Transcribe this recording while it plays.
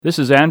This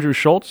is Andrew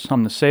Schultz.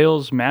 I'm the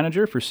sales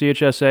manager for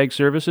CHS Ag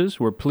Services.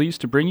 We're pleased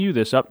to bring you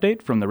this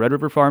update from the Red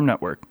River Farm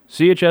Network.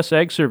 CHS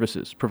Ag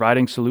Services,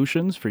 providing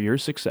solutions for your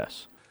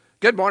success.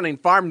 Good morning,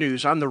 Farm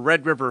News on the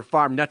Red River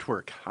Farm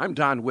Network. I'm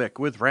Don Wick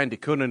with Randy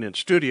Coonan in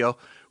studio.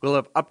 We'll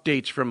have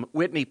updates from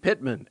Whitney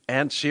Pittman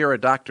and Sierra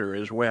Doctor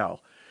as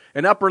well.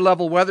 An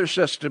upper-level weather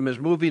system is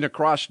moving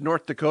across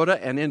North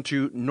Dakota and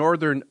into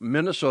northern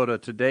Minnesota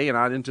today and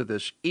on into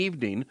this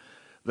evening.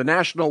 The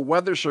National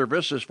Weather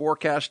Service is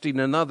forecasting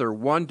another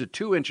 1 to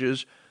 2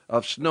 inches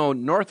of snow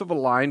north of a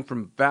line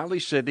from Valley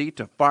City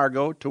to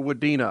Fargo to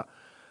Wadena.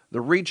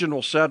 The region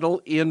will settle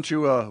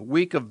into a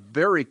week of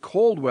very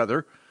cold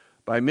weather.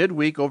 By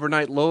midweek,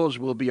 overnight lows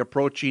will be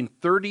approaching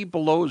 30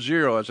 below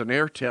zero as an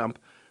air temp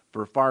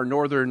for far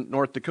northern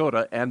North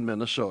Dakota and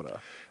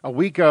Minnesota. A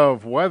week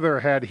of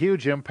weather had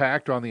huge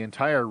impact on the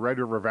entire Red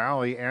River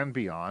Valley and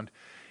beyond.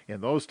 In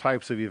those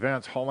types of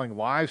events, hauling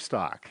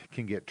livestock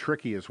can get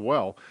tricky as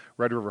well.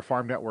 Red River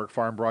Farm Network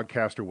farm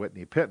broadcaster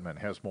Whitney Pittman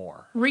has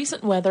more.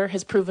 Recent weather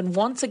has proven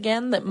once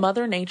again that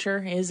Mother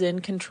Nature is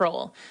in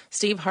control.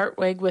 Steve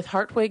Hartwig with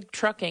Hartwig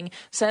Trucking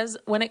says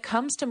when it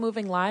comes to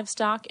moving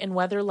livestock in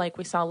weather like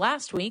we saw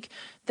last week,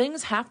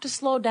 things have to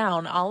slow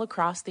down all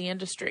across the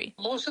industry.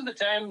 Most of the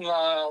time,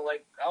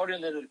 like out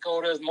in the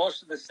Dakotas,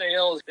 most of the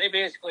sales, they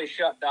basically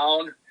shut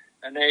down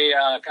and they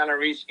kind of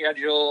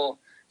reschedule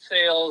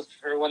sales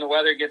for when the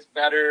weather gets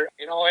better.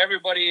 You know,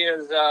 everybody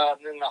is in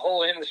the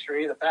whole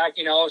industry, the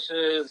packing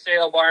houses,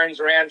 sale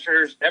barns,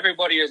 ranchers,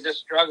 everybody is just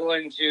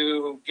struggling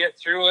to get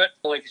through it.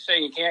 Like you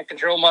say, you can't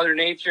control Mother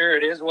Nature.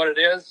 It is what it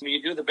is.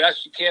 You do the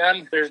best you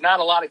can. There's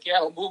not a lot of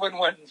cattle moving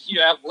when you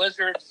have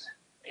blizzards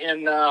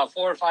in 4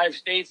 or 5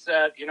 states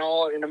that, you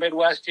know, in the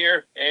Midwest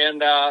here.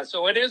 And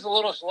so it is a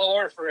little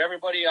slower for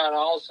everybody on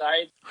all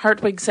sides.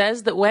 Hartwig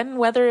says that when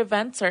weather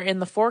events are in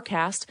the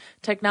forecast,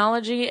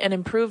 technology and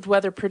improved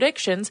weather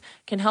predictions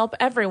can help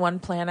everyone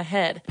plan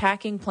ahead.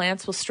 Packing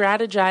plants will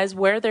strategize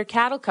where their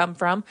cattle come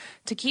from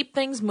to keep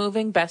things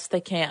moving best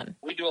they can.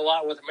 We do a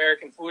lot with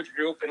American Foods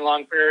Group in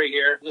Long Prairie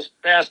here. This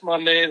past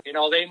Monday, you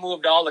know, they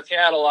moved all the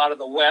cattle out of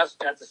the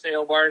west at the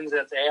sale barns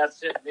that they had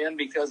sitting in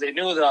because they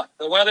knew the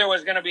weather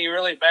was going to be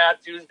really bad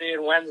Tuesday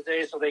and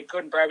Wednesday, so they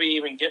couldn't probably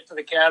even get to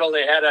the cattle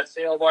they had at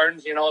sale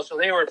barns, you know, so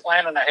they were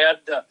planning ahead.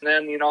 And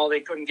then, you know, they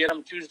couldn't get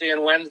them Tuesday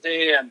and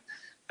Wednesday and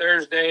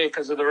Thursday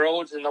because of the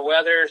roads and the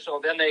weather. So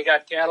then they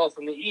got cattle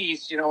from the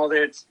east. You know,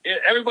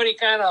 everybody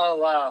kind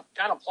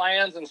of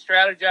plans and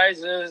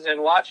strategizes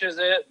and watches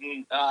it,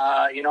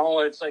 and you know,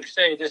 it's like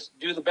say, just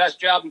do the best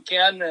job you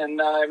can,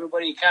 and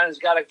everybody kind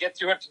of got to get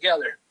through it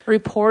together.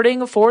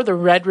 Reporting for the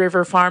Red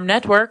River Farm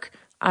Network,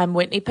 I'm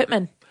Whitney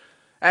Pittman.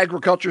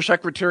 Agriculture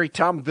Secretary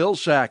Tom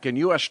Vilsack and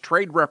U.S.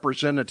 Trade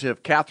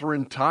Representative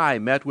Catherine Tai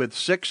met with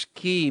 6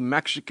 key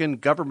Mexican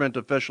government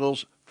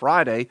officials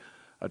Friday,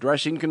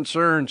 addressing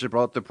concerns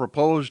about the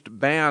proposed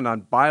ban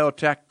on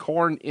biotech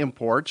corn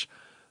imports.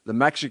 The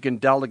Mexican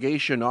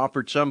delegation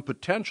offered some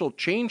potential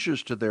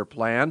changes to their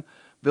plan.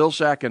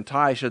 Vilsack and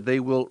Tai said they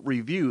will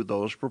review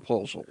those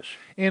proposals.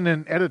 In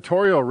an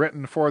editorial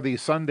written for the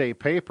Sunday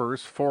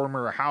papers,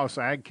 former House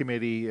Ag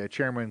Committee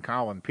Chairman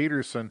Colin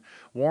Peterson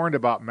warned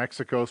about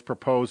Mexico's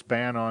proposed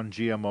ban on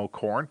GMO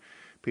corn.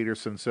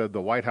 Peterson said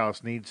the White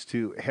House needs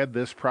to head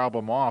this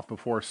problem off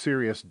before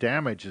serious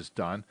damage is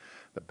done.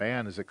 The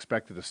ban is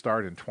expected to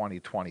start in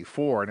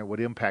 2024, and it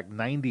would impact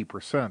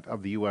 90%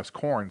 of the U.S.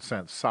 corn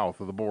sent south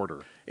of the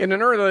border. In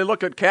an early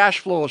look at cash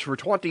flows for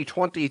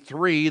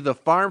 2023, the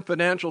farm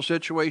financial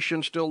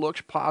situation still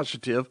looks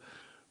positive.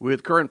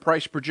 With current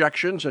price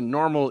projections and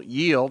normal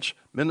yields,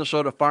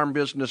 Minnesota Farm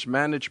Business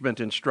Management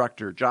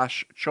instructor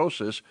Josh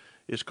Chosis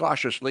is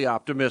cautiously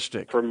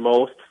optimistic. For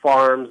most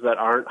farms that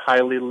aren't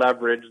highly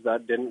leveraged,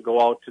 that didn't go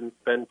out and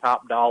spend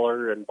top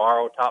dollar and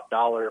borrow top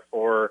dollar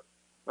for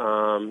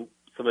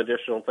some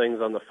additional things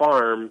on the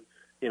farm,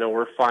 you know,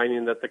 we're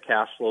finding that the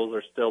cash flows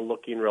are still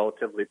looking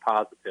relatively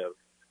positive.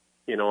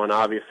 You know, and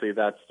obviously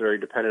that's very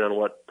dependent on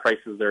what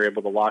prices they're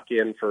able to lock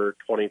in for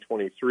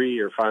 2023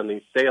 or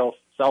finally sell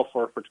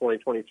for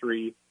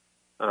 2023.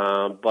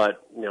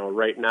 But, you know,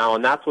 right now,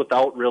 and that's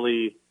without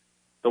really,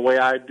 the way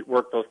I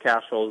work those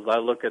cash flows, I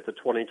look at the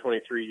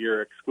 2023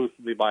 year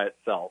exclusively by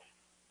itself.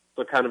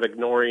 So kind of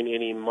ignoring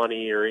any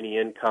money or any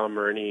income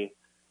or any,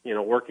 you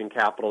know, working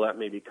capital that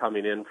may be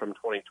coming in from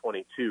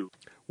 2022.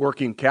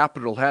 Working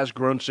capital has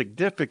grown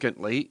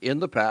significantly in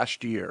the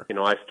past year. You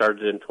know, I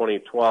started in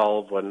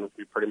 2012 when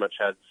we pretty much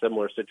had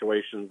similar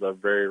situations of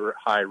very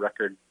high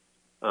record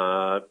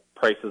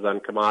prices on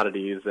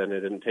commodities, and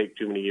it didn't take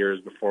too many years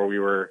before we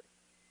were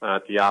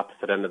at the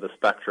opposite end of the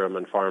spectrum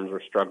and farms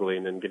were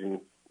struggling and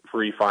getting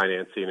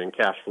refinancing and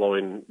cash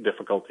flowing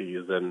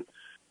difficulties. And,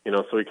 you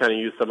know, so we kind of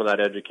use some of that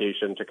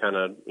education to kind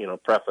of, you know,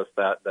 preface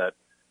that,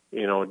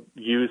 you know,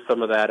 use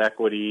some of that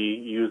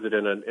equity, use it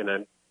in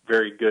a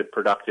very good,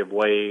 productive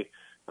way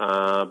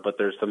but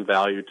there's some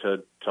value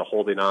to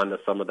holding on to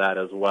some of that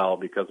as well,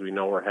 because we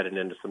know we're heading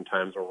into some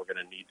times where we're going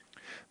to need.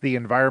 The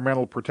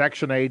Environmental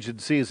Protection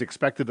Agency is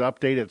expected to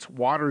update its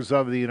Waters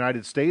of the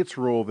United States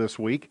rule this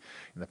week.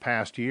 In the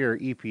past year,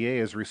 EPA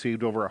has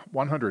received over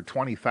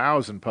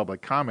 120,000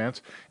 public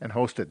comments and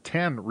hosted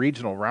 10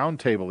 regional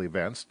roundtable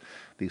events.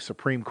 The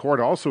Supreme Court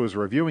also is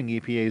reviewing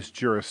EPA's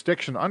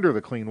jurisdiction under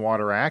the Clean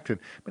Water Act, and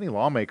many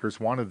lawmakers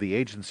wanted the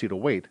agency to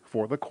wait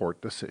for the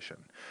court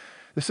decision.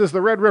 This is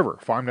the Red River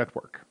Farm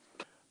Network.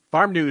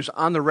 Farm news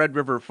on the Red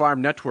River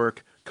Farm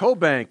Network.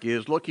 CoBank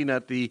is looking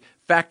at the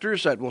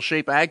factors that will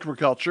shape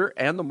agriculture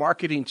and the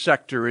marketing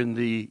sector in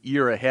the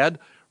year ahead.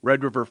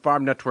 Red River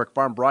Farm Network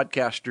farm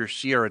broadcaster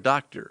Sierra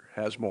Doctor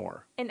has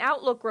more. An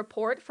Outlook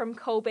report from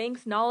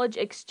CoBank's Knowledge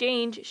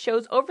Exchange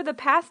shows over the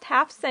past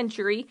half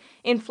century,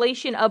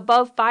 inflation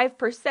above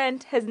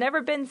 5% has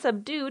never been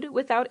subdued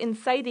without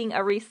inciting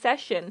a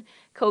recession.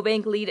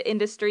 CoBank lead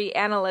industry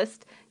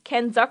analyst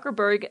Ken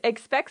Zuckerberg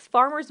expects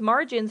farmers'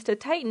 margins to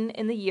tighten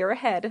in the year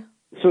ahead.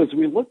 So as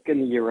we look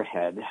in the year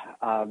ahead,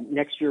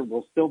 next year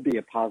will still be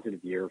a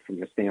positive year from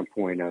the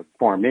standpoint of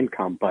farm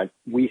income, but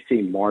we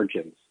see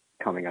margins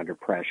coming under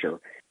pressure.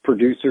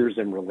 Producers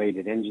and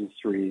related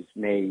industries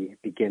may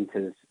begin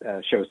to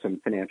show some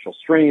financial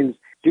strains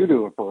due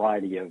to a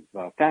variety of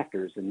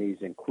factors, and these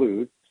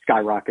include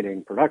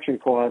skyrocketing production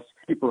costs,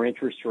 steeper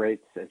interest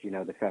rates. As you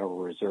know, the Federal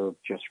Reserve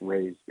just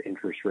raised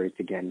interest rates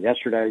again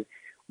yesterday.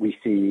 We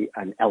see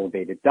an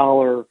elevated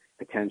dollar,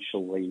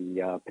 potential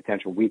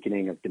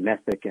weakening of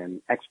domestic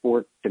and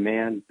export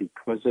demand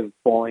because of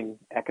falling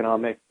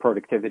economic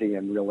productivity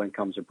and real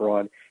incomes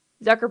abroad.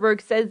 Zuckerberg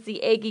says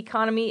the ag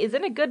economy is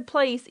in a good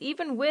place,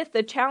 even with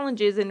the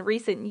challenges in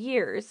recent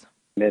years.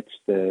 Amidst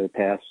the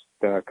past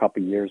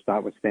couple of years,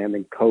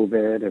 notwithstanding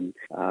COVID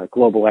and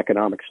global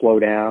economic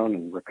slowdown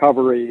and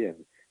recovery and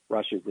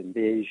Russia's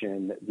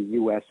invasion, the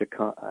U.S.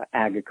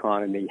 ag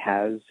economy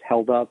has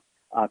held up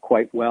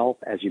quite well.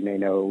 As you may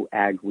know,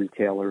 ag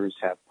retailers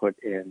have put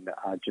in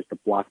just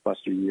a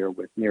blockbuster year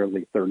with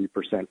nearly 30%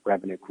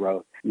 revenue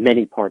growth.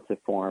 Many parts of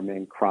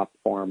farming, crop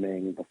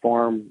farming, the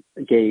farm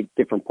gate,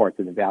 different parts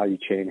of the value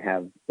chain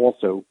have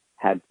also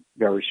had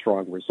very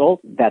strong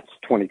results. That's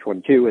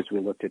 2022. As we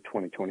look at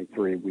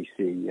 2023, we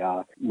see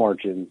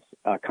margins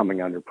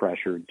coming under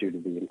pressure due to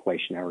the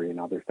inflationary and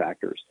other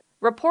factors.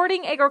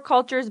 Reporting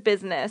agriculture's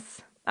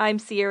business, I'm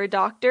Sierra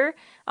Doctor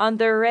on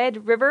the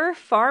Red River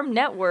Farm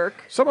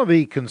Network. Some of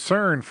the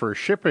concern for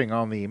shipping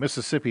on the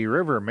Mississippi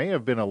River may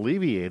have been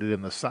alleviated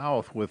in the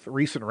south with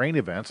recent rain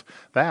events.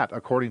 That,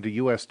 according to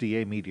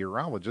USDA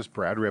meteorologist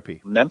Brad Rippey.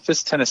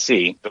 Memphis,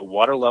 Tennessee, the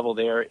water level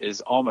there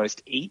is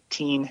almost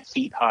 18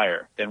 feet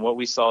higher than what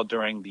we saw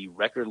during the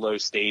record low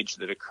stage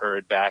that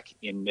occurred back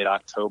in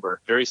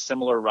mid-October. Very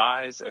similar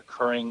rise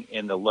occurring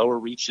in the lower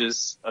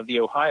reaches of the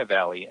Ohio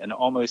Valley, an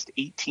almost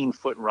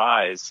 18-foot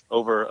rise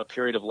over a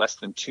period of less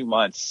than 2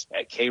 months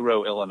at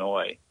Cairo,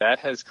 Illinois. That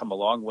has come a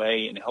long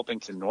way in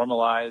helping to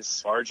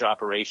normalize barge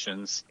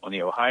operations on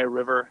the Ohio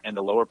River and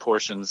the lower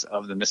portions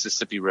of the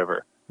Mississippi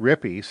River.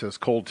 Rippey says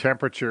cold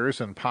temperatures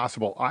and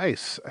possible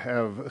ice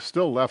have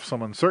still left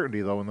some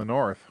uncertainty, though, in the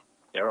north.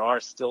 There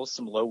are still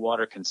some low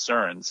water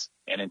concerns.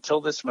 And until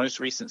this most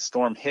recent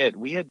storm hit,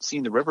 we had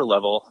seen the river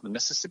level, the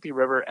Mississippi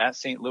River at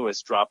St. Louis,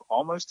 drop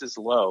almost as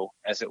low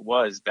as it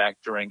was back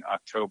during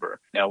October.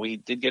 Now, we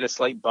did get a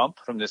slight bump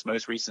from this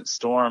most recent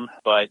storm,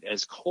 but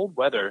as cold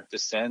weather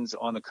descends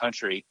on the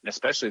country, and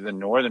especially the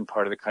northern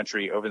part of the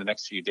country over the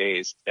next few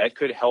days, that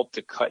could help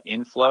to cut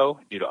inflow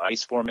due to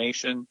ice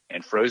formation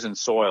and frozen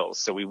soils.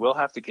 So we will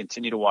have to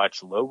continue to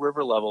watch low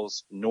river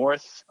levels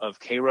north of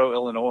Cairo,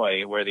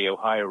 Illinois, where the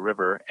Ohio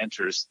River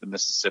enters the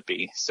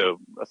Mississippi. So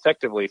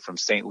effectively from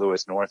St.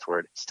 Louis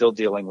northward, still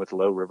dealing with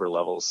low river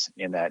levels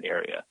in that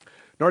area.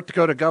 North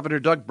Dakota Governor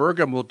Doug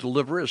Burgum will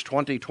deliver his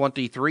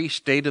 2023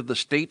 State of the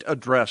State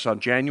address on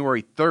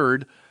January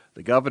 3rd.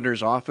 The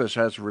governor's office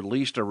has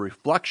released a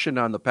reflection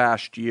on the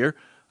past year.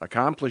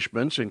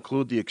 Accomplishments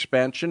include the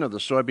expansion of the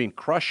soybean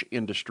crush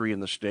industry in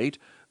the state,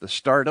 the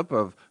startup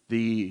of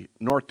the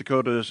North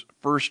Dakota's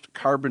first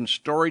carbon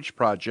storage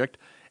project,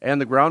 and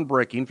the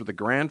groundbreaking for the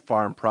Grand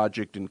Farm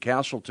project in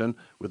Castleton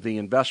with the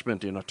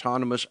investment in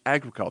autonomous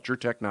agriculture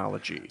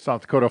technology.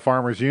 South Dakota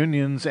Farmers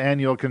Union's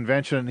annual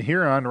convention in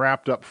Huron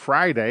wrapped up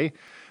Friday.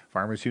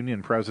 Farmers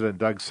Union President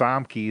Doug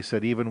Somke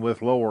said even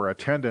with lower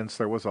attendance,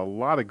 there was a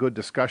lot of good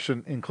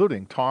discussion,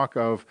 including talk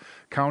of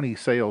county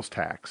sales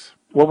tax.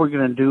 What we're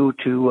going to do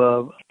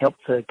to help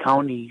the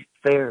county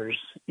fairs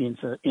in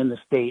the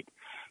state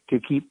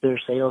to keep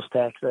their sales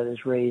tax that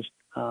is raised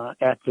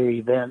at their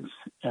events,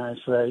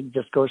 so that it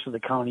just goes to the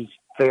county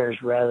fairs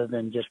rather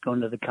than just going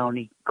to the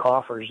county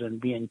coffers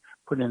and being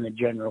put in the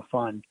general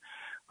fund.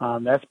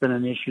 That's been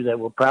an issue that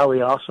we'll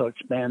probably also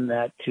expand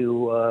that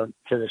to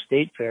the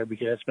state fair,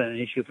 because that's been an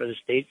issue for the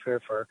state fair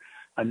for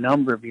a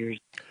number of years.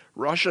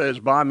 Russia is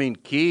bombing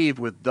Kyiv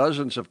with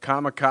dozens of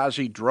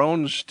kamikaze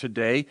drones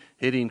today,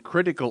 hitting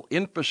critical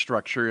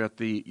infrastructure at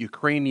the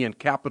Ukrainian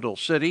capital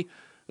city.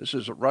 This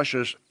is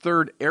Russia's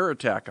third air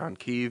attack on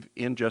Kyiv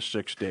in just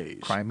 6 days.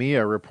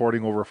 Crimea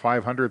reporting over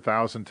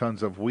 500,000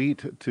 tons of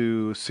wheat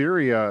to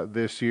Syria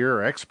this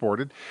year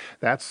exported.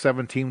 That's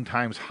 17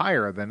 times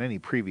higher than any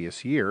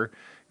previous year.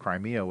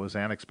 Crimea was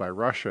annexed by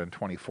Russia in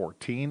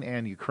 2014,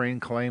 and Ukraine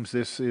claims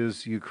this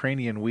is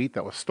Ukrainian wheat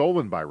that was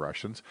stolen by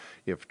Russians.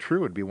 If true,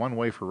 it would be one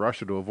way for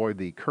Russia to avoid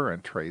the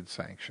current trade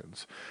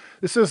sanctions.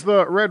 This is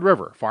the Red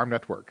River Farm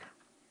Network.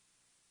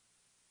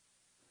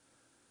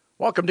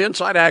 Welcome to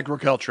Inside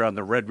Agriculture on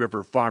the Red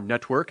River Farm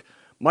Network.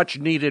 Much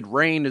needed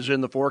rain is in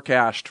the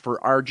forecast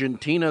for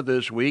Argentina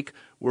this week.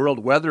 World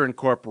Weather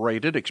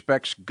Incorporated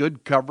expects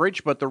good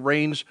coverage, but the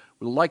rains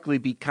will likely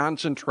be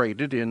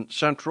concentrated in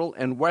central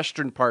and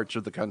western parts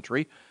of the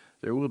country.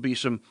 There will be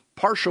some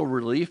partial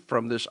relief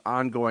from this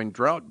ongoing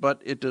drought,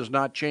 but it does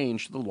not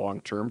change the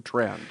long-term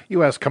trend.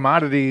 U.S.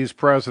 Commodities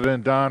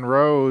President Don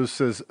Rose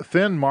says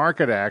thin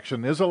market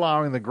action is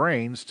allowing the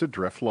grains to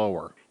drift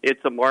lower.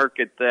 It's a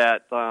market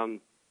that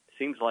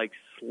seems like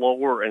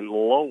slower and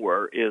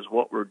lower is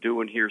what we're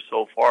doing here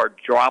so far,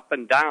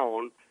 dropping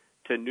down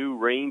to new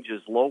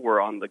ranges lower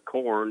on the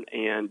corn,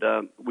 and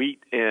wheat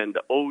and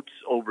oats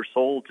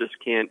oversold just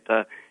can't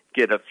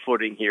get a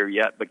footing here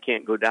yet, but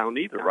can't go down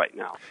either right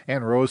now.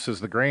 And Rose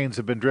says the grains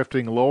have been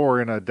drifting lower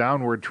in a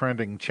downward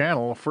trending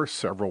channel for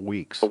several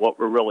weeks. So what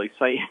we're really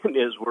saying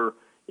is we're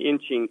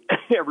inching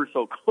ever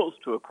so close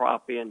to a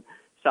crop in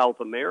South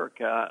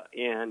America,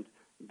 and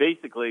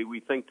basically, we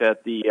think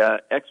that the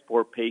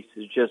export pace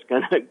is just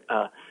going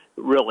to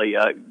really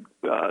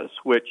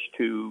switch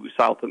to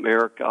South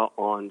America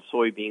on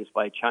soybeans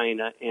by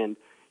China. And,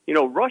 you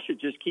know, Russia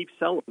just keeps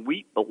selling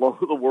wheat below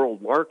the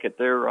world market.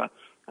 Their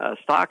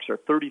stocks are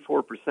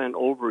 34%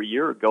 over a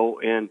year ago,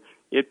 and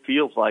it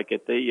feels like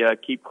it. They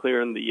keep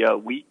clearing the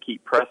wheat,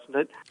 keep pressing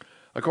it.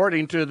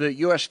 According to the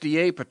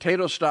USDA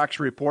potato stocks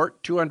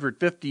report,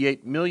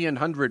 258 million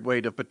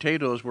hundredweight of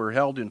potatoes were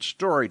held in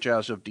storage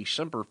as of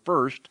December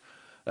 1st.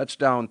 That's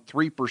down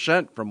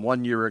 3% from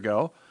 1 year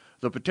ago.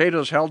 The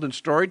potatoes held in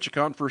storage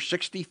account for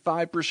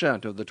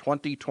 65% of the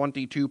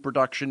 2022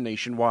 production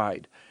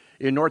nationwide.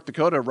 In North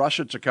Dakota,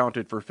 russets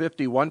accounted for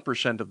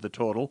 51% of the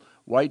total,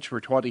 whites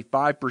were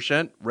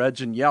 25%,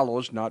 reds and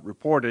yellows not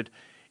reported.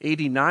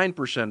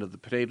 89% of the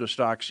potato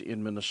stocks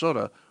in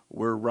Minnesota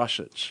were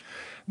russets.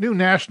 New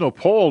national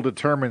poll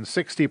determines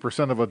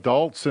 60% of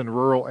adults in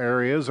rural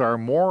areas are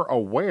more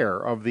aware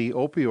of the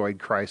opioid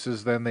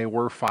crisis than they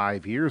were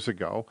 5 years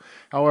ago.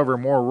 However,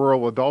 more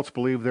rural adults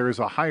believe there is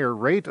a higher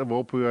rate of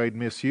opioid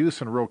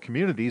misuse in rural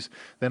communities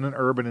than in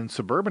urban and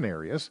suburban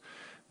areas.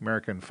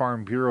 American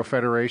Farm Bureau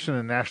Federation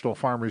and National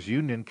Farmers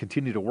Union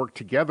continue to work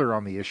together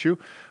on the issue.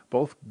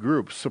 Both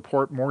groups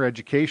support more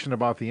education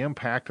about the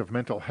impact of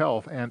mental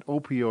health and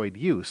opioid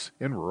use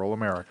in rural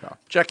America.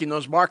 Checking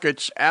those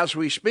markets as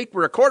we speak,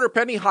 we're a quarter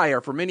penny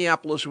higher for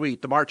Minneapolis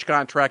wheat. The March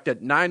contract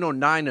at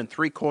 $9.09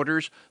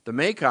 3/4. The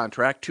May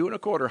contract 2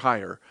 1/4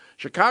 higher.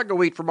 Chicago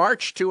wheat for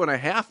March 2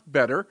 1/2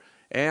 better,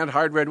 and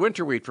hard red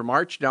winter wheat for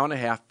March down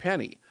 1/2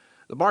 penny.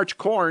 The March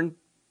corn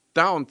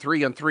down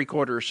 3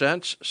 3/4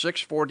 cents,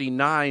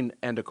 $6.49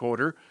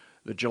 1/4.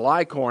 The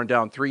July corn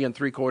down 3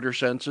 3/4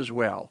 cents as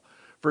well.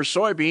 For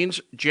soybeans,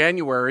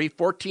 January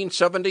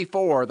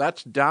 $14.74,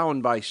 that's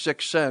down by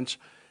 6 cents,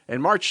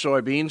 and March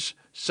soybeans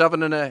 7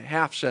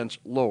 1/2 cents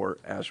lower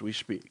as we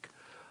speak.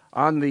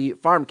 On the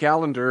farm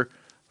calendar,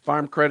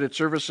 Farm Credit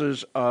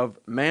Services of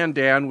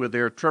Mandan with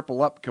their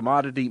Triple Up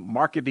commodity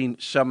marketing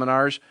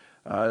seminars.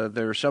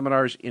 Their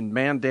seminars in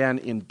Mandan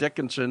in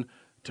Dickinson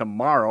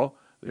tomorrow.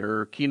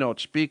 Their keynote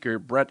speaker,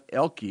 Brett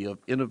Elke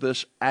of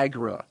Innovis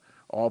Agra.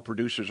 All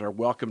producers are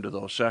welcome to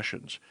those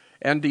sessions.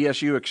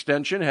 NDSU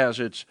Extension has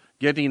its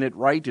Getting It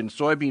Right in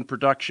Soybean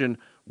Production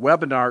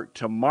webinar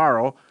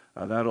tomorrow.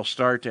 That'll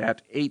start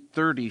at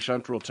 8:30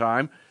 Central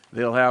Time.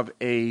 They'll have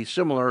a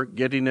similar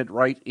Getting It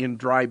Right in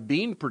Dry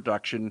Bean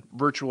Production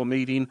virtual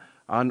meeting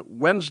on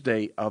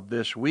Wednesday of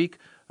this week.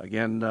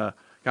 Again,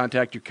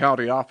 contact your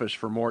county office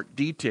for more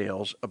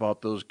details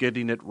about those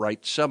Getting It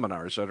Right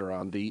seminars that are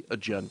on the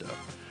agenda.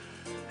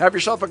 Have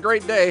yourself a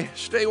great day.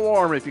 Stay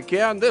warm if you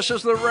can. This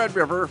is the Red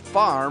River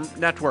Farm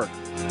Network.